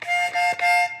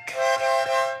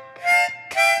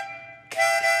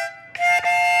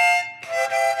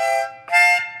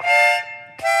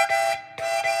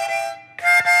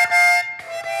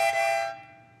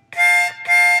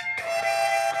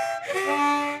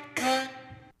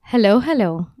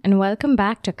Hello, and welcome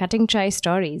back to Cutting Chai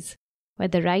Stories, where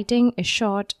the writing is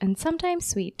short and sometimes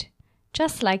sweet,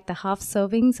 just like the half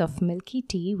servings of milky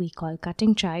tea we call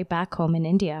cutting chai back home in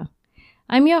India.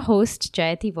 I'm your host,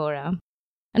 Jayati Vora.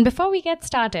 And before we get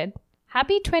started,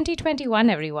 happy 2021,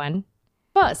 everyone.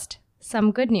 First,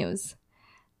 some good news.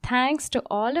 Thanks to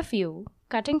all of you,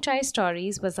 Cutting Chai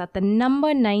Stories was at the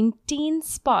number 19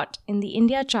 spot in the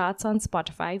India charts on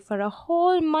Spotify for a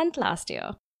whole month last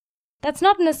year. That's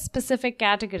not in a specific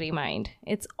category, mind.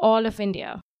 It's all of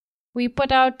India. We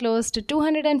put out close to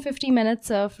 250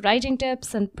 minutes of writing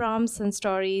tips and prompts and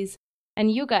stories.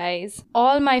 And you guys,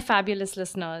 all my fabulous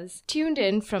listeners, tuned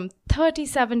in from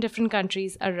 37 different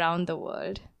countries around the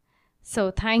world.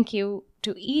 So thank you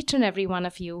to each and every one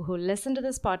of you who listened to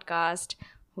this podcast,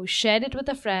 who shared it with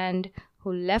a friend,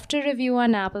 who left a review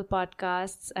on Apple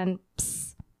Podcasts. And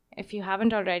if you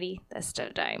haven't already, there's still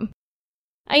time.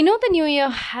 I know the new year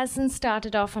hasn't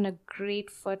started off on a great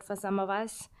foot for some of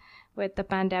us with the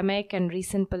pandemic and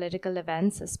recent political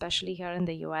events, especially here in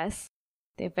the US.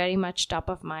 They're very much top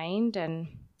of mind, and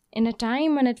in a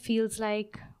time when it feels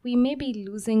like we may be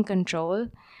losing control,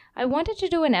 I wanted to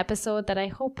do an episode that I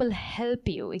hope will help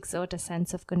you exert a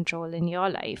sense of control in your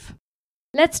life.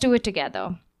 Let's do it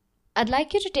together. I'd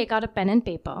like you to take out a pen and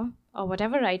paper or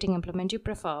whatever writing implement you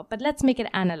prefer, but let's make it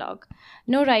analog.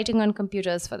 No writing on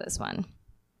computers for this one.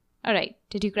 All right,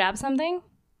 did you grab something?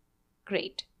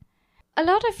 Great. A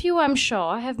lot of you, I'm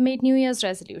sure, have made New Year's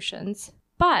resolutions,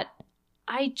 but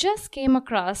I just came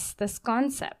across this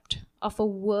concept of a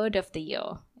word of the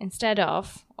year. Instead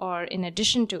of, or in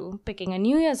addition to, picking a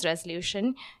New Year's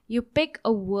resolution, you pick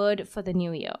a word for the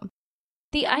new year.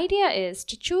 The idea is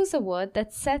to choose a word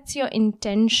that sets your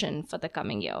intention for the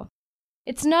coming year.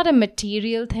 It's not a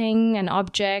material thing, an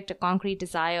object, a concrete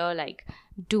desire like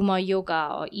do more yoga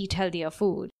or eat healthier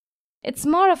food. It's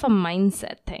more of a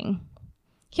mindset thing.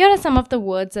 Here are some of the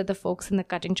words that the folks in the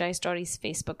Cutting Chai Stories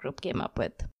Facebook group came up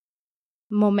with.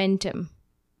 Momentum,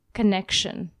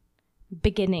 connection,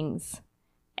 beginnings,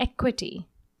 equity,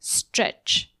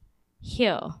 stretch,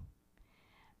 here.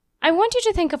 I want you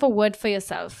to think of a word for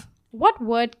yourself. What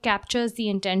word captures the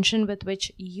intention with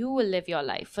which you will live your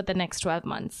life for the next 12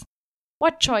 months?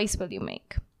 What choice will you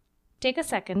make? Take a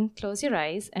second, close your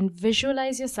eyes, and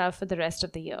visualize yourself for the rest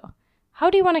of the year. How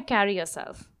do you want to carry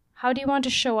yourself? How do you want to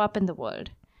show up in the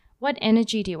world? What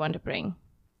energy do you want to bring?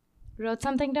 Wrote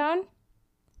something down?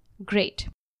 Great.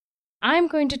 I'm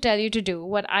going to tell you to do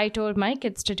what I told my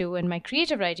kids to do in my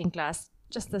creative writing class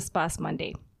just this past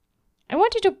Monday. I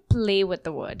want you to play with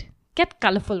the word. Get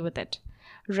colorful with it.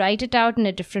 Write it out in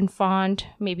a different font.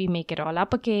 Maybe make it all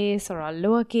uppercase or all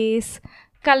lowercase.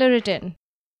 Color it in.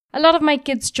 A lot of my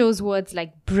kids chose words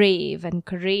like brave and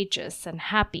courageous and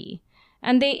happy,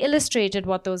 and they illustrated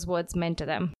what those words meant to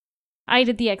them. I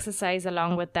did the exercise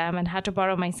along with them and had to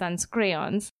borrow my son's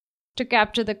crayons to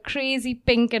capture the crazy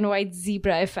pink and white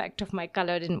zebra effect of my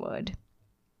colored-in word.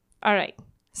 All right,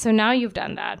 so now you've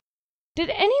done that. Did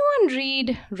anyone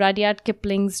read Rudyard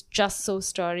Kipling's Just So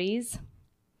stories?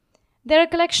 They're a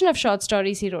collection of short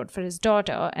stories he wrote for his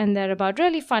daughter, and they're about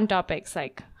really fun topics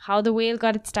like how the whale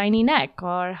got its tiny neck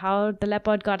or how the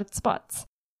leopard got its spots.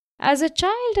 As a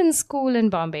child in school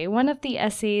in Bombay, one of the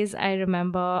essays I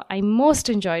remember I most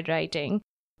enjoyed writing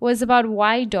was about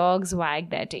why dogs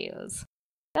wag their tails.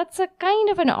 That's a kind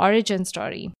of an origin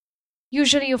story.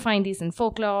 Usually you find these in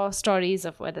folklore, stories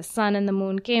of where the sun and the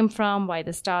moon came from, why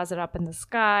the stars are up in the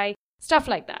sky, stuff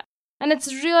like that. And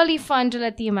it's really fun to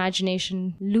let the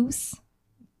imagination loose,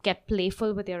 get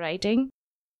playful with your writing.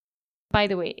 By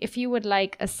the way, if you would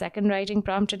like a second writing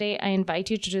prompt today, I invite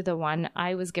you to do the one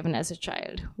I was given as a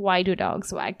child. Why do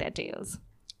dogs wag their tails?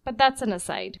 But that's an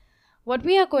aside. What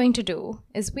we are going to do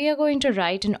is we are going to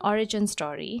write an origin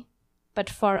story, but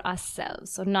for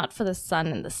ourselves. So not for the sun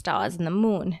and the stars and the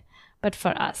moon, but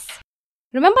for us.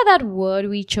 Remember that word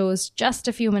we chose just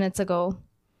a few minutes ago?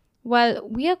 Well,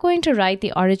 we are going to write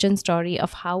the origin story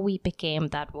of how we became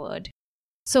that word.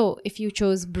 So, if you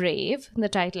chose brave, the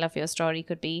title of your story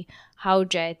could be How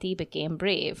Jayati Became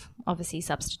Brave. Obviously,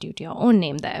 substitute your own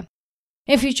name there.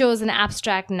 If you chose an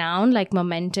abstract noun like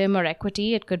momentum or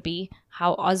equity, it could be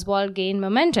How Oswald Gained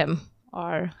Momentum,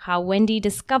 or How Wendy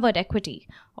Discovered Equity,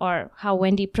 or How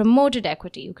Wendy Promoted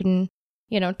Equity. You can,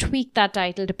 tweak that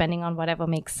title depending on whatever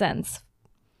makes sense.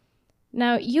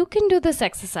 Now, you can do this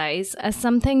exercise as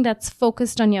something that's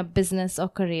focused on your business or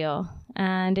career,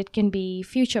 and it can be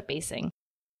future pacing.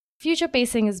 Future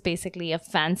pacing is basically a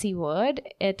fancy word.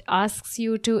 It asks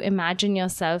you to imagine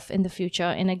yourself in the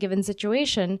future in a given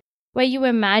situation where you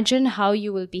imagine how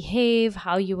you will behave,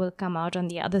 how you will come out on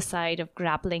the other side of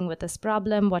grappling with this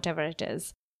problem, whatever it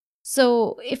is.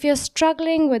 So, if you're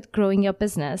struggling with growing your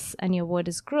business and your word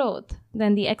is growth,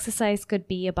 then the exercise could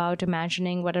be about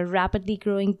imagining what a rapidly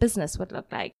growing business would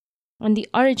look like and the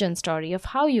origin story of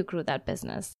how you grew that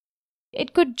business.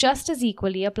 It could just as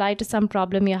equally apply to some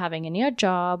problem you're having in your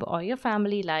job or your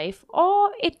family life,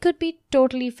 or it could be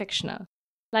totally fictional.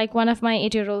 Like one of my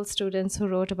 8-year-old students who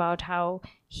wrote about how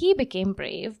he became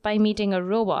brave by meeting a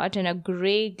robot in a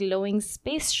gray glowing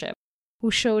spaceship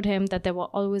who showed him that there were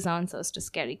always answers to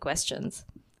scary questions.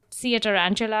 See a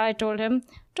tarantula, I told him.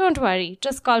 Don't worry,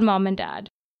 just call mom and dad.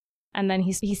 And then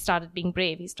he started being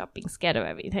brave. He stopped being scared of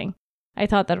everything. I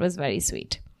thought that was very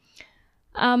sweet.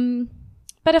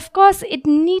 But of course, it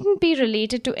needn't be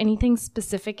related to anything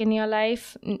specific in your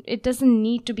life. It doesn't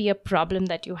need to be a problem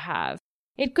that you have.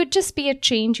 It could just be a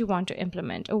change you want to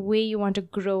implement, a way you want to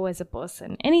grow as a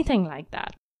person, anything like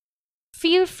that.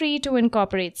 Feel free to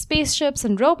incorporate spaceships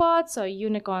and robots or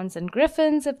unicorns and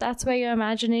griffins if that's where your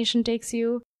imagination takes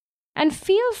you. And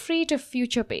feel free to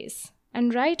future pace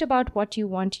and write about what you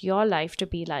want your life to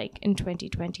be like in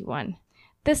 2021.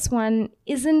 This one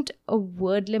isn't a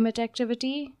word limit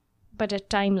activity, but a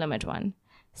time limit one.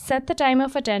 Set the timer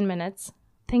for 10 minutes,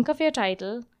 think of your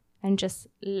title, and just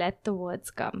let the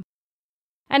words come.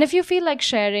 And if you feel like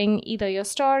sharing either your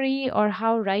story or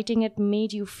how writing it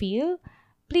made you feel,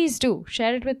 please do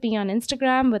share it with me on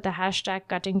Instagram with the hashtag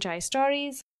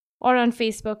CuttingChaiStories, or on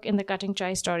Facebook in the Cutting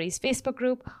Chai Stories Facebook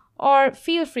group, or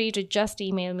feel free to just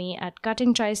email me at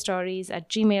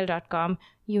cuttingchaistories@gmail.com.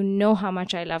 You know how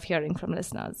much I love hearing from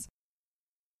listeners.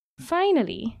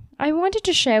 Finally, I wanted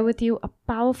to share with you a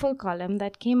powerful column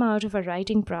that came out of a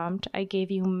writing prompt I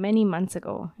gave you many months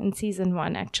ago, in season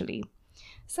 1 actually.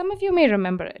 Some of you may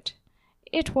remember it.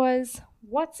 It was,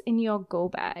 what's in your go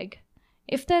bag?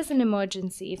 If there's an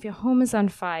emergency, if your home is on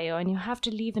fire and you have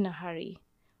to leave in a hurry,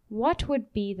 what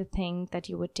would be the thing that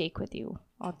you would take with you,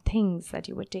 or things that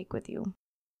you would take with you?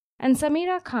 And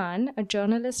Samira Khan, a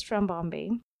journalist from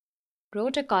Bombay,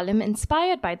 wrote a column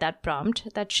inspired by that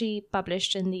prompt that she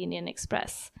published in the Indian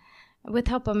Express. With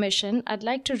her permission, I'd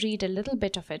like to read a little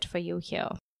bit of it for you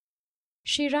here.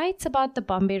 She writes about the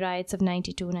Bombay riots of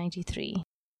 92-93.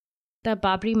 The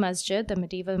Babri Masjid, the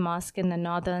medieval mosque in the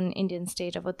northern Indian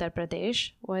state of Uttar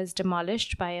Pradesh, was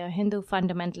demolished by a Hindu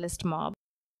fundamentalist mob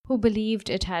who believed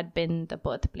it had been the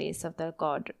birthplace of the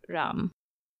god Ram.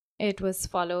 It was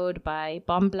followed by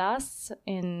bomb blasts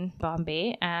in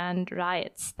Bombay and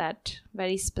riots that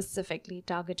very specifically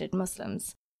targeted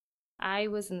Muslims. I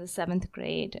was in the 7th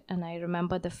grade, and I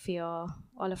remember the fear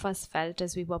all of us felt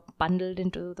as we were bundled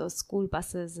into those school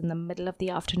buses in the middle of the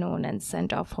afternoon and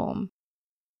sent off home.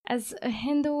 As a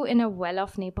Hindu in a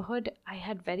well-off neighborhood, I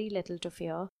had very little to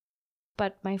fear,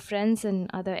 but my friends in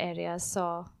other areas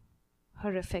saw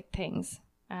horrific things,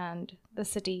 and the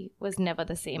city was never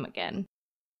the same again.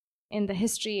 In the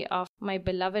history of my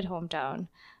beloved hometown,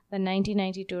 the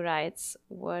 1992 riots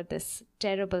were this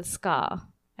terrible scar,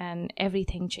 and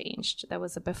everything changed. There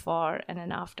was a before and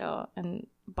an after, and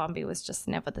Bombay was just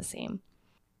never the same.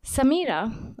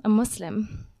 Samira, a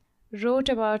Muslim, wrote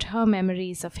about her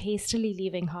memories of hastily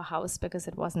leaving her house because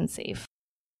it wasn't safe.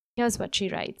 Here's what she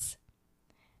writes.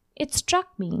 It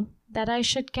struck me that I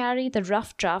should carry the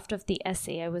rough draft of the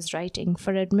essay I was writing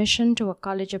for admission to a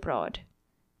college abroad,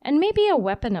 and maybe a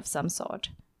weapon of some sort,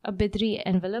 a Bidri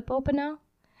envelope opener,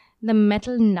 the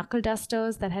metal knuckle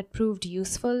dusters that had proved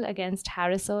useful against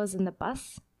harassers in the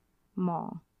bus.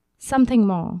 More. Something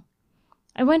more.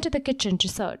 I went to the kitchen to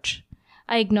search.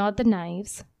 I ignored the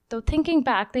knives, though thinking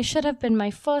back, they should have been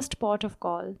my first port of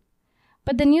call.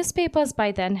 But the newspapers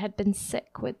by then had been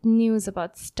sick with news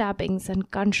about stabbings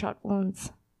and gunshot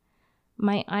wounds.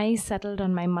 My eyes settled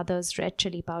on my mother's red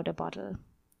chili powder bottle.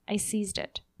 I seized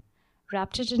it,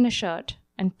 wrapped it in a shirt,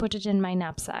 and put it in my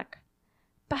knapsack.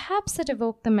 Perhaps it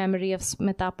evoked the memory of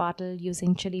Smita Patil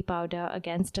using chili powder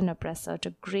against an oppressor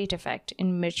to great effect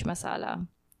in Mirch Masala.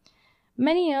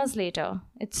 Many years later,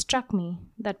 it struck me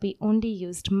that we only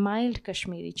used mild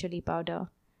Kashmiri chili powder,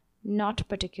 not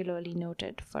particularly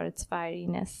noted for its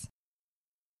fieriness.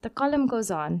 The column goes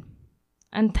on,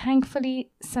 and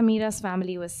thankfully Samira's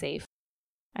family was safe,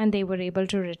 and they were able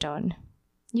to return.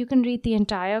 You can read the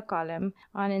entire column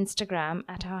on Instagram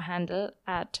at her handle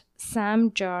at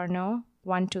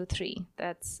samjourno123.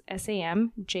 That's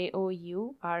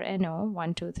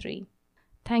SAMJOURNO123.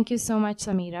 Thank you so much,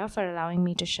 Samira, for allowing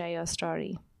me to share your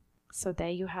story. So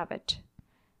there you have it.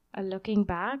 A looking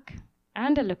back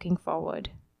and a looking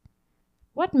forward.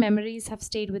 What memories have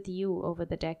stayed with you over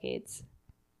the decades?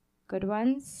 Good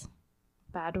ones?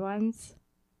 Bad ones?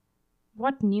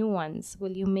 What new ones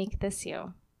will you make this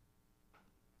year?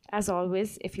 As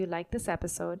always, if you like this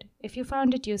episode, if you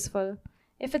found it useful,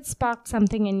 If it sparked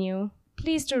something in you,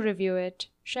 please do review it,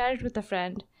 share it with a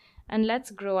friend, and let's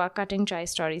grow our Cutting Chai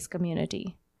Stories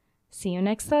community. See you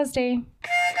next Thursday.